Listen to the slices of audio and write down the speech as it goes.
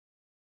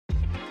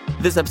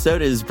This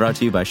episode is brought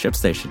to you by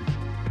ShipStation.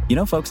 You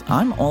know, folks,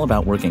 I'm all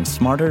about working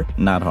smarter,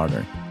 not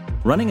harder.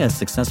 Running a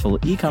successful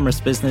e-commerce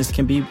business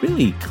can be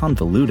really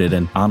convoluted,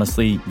 and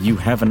honestly, you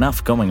have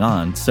enough going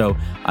on, so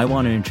I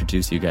want to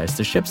introduce you guys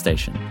to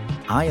ShipStation.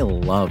 I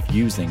love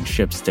using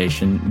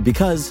ShipStation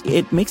because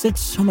it makes it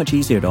so much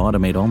easier to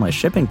automate all my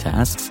shipping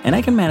tasks, and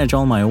I can manage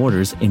all my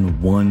orders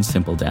in one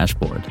simple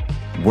dashboard.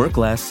 Work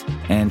less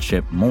and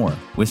ship more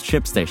with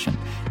ShipStation,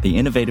 the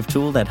innovative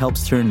tool that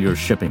helps turn your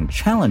shipping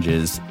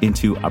challenges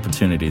into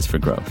opportunities for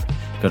growth.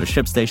 Go to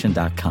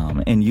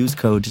ShipStation.com and use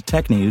code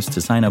TechNews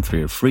to sign up for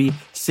your free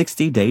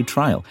 60-day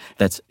trial.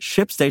 That's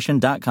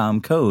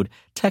ShipStation.com, code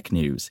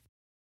TechNews.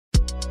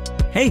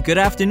 Hey, good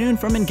afternoon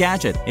from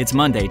Engadget. It's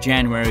Monday,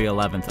 January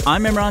 11th.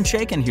 I'm Imran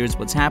Sheikh, and here's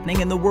what's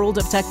happening in the world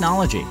of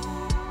technology.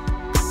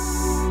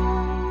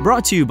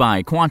 Brought to you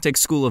by Quantix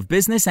School of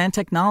Business and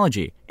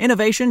Technology.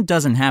 Innovation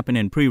doesn't happen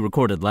in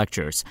pre-recorded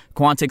lectures.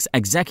 Quantix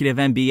Executive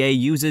MBA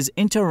uses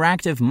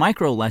interactive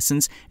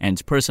micro-lessons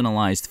and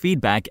personalized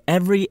feedback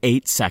every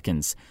 8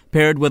 seconds.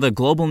 Paired with a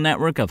global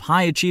network of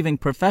high-achieving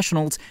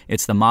professionals,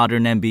 it's the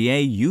modern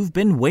MBA you've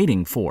been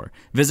waiting for.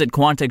 Visit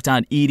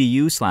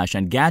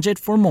quantix.edu/Engadget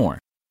for more.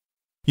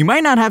 You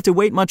might not have to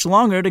wait much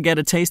longer to get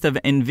a taste of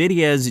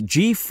NVIDIA's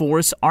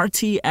GeForce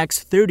RTX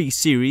 30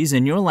 series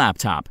in your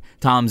laptop.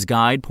 Tom's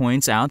Guide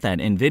points out that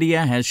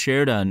NVIDIA has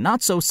shared a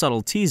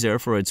not-so-subtle teaser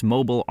for its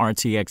mobile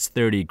RTX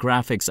 30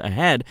 graphics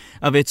ahead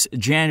of its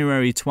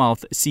January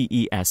 12th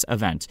CES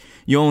event.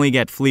 You only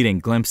get fleeting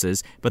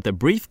glimpses, but the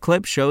brief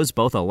clip shows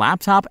both a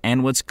laptop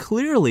and what's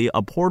clearly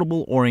a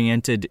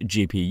portable-oriented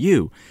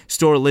GPU.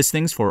 Store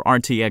listings for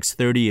RTX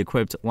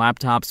 30-equipped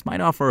laptops might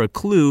offer a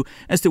clue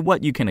as to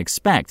what you can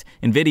expect.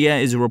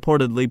 NVIDIA is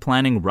reportedly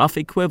planning rough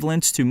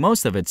equivalents to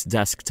most of its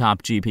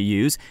desktop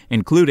GPUs,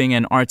 including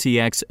an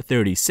RTX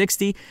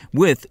 3060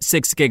 with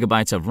 6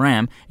 GB of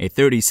RAM, a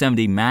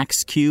 3070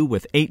 Max-Q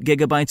with 8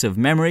 GB of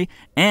memory,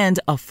 and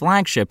a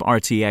flagship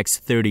RTX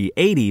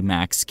 3080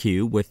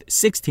 Max-Q with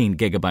 16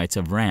 GB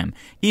of RAM,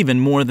 even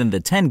more than the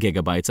 10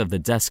 GB of the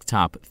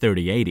desktop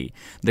 3080.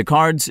 The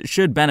cards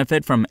should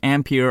benefit from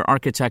Ampere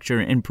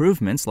architecture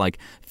improvements like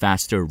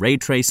faster ray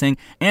tracing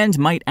and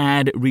might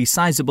add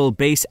resizable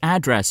base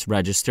address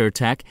register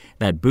tech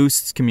that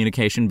boosts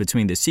communication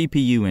between the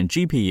CPU and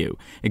GPU.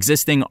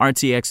 Existing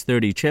RTX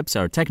 30 chips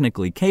are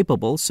technically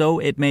capable, so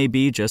it may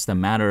be just a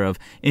matter of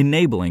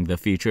enabling the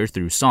feature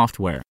through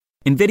software.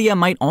 NVIDIA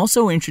might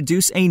also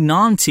introduce a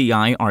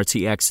non-TI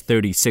RTX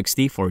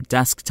 3060 for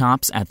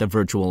desktops at the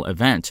virtual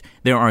event.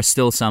 There are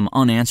still some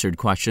unanswered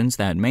questions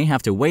that may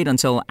have to wait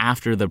until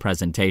after the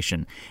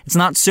presentation. It's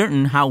not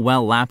certain how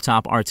well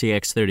laptop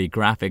RTX 30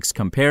 graphics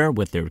compare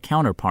with their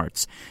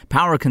counterparts.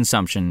 Power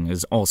consumption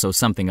is also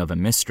something of a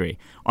mystery.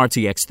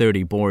 RTX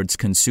 30 boards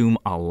consume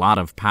a lot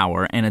of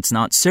power, and it's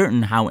not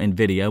certain how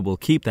NVIDIA will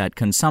keep that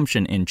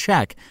consumption in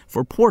check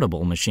for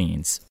portable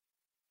machines.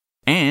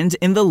 And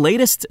in the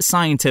latest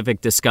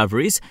scientific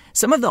discoveries,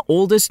 some of the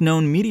oldest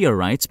known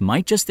meteorites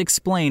might just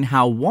explain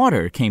how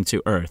water came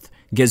to Earth.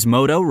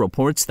 Gizmodo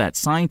reports that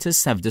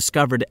scientists have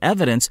discovered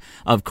evidence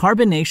of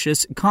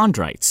carbonaceous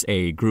chondrites,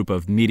 a group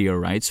of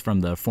meteorites from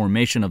the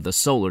formation of the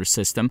solar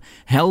system,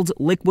 held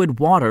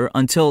liquid water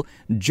until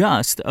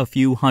just a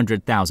few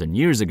 100,000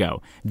 years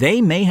ago.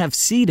 They may have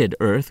seeded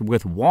Earth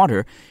with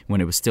water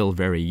when it was still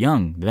very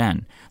young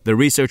then. The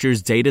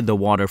researchers dated the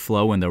water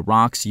flow in the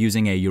rocks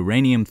using a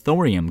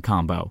uranium-thorium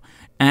combo.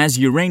 As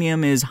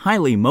uranium is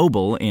highly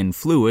mobile in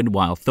fluid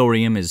while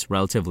thorium is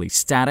relatively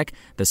static,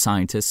 the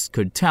scientists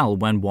could tell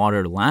when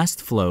water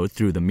last flowed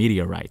through the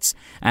meteorites.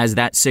 As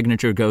that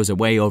signature goes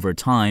away over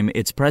time,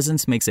 its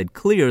presence makes it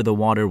clear the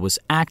water was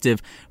active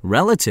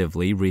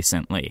relatively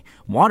recently.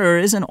 Water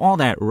isn't all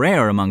that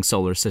rare among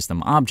solar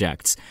system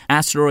objects.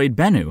 Asteroid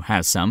Bennu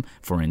has some,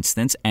 for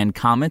instance, and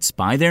comets,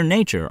 by their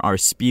nature, are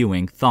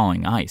spewing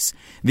thawing ice.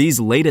 These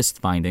latest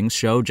findings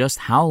show just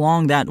how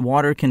long that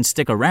water can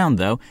stick around,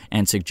 though,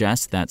 and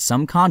suggest that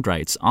some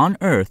chondrites on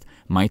Earth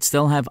might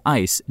still have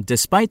ice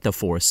despite the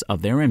force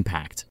of their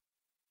impact.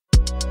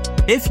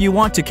 If you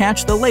want to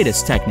catch the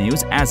latest tech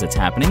news as it's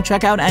happening,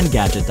 check out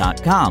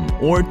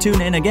Engadget.com or tune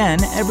in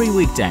again every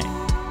weekday.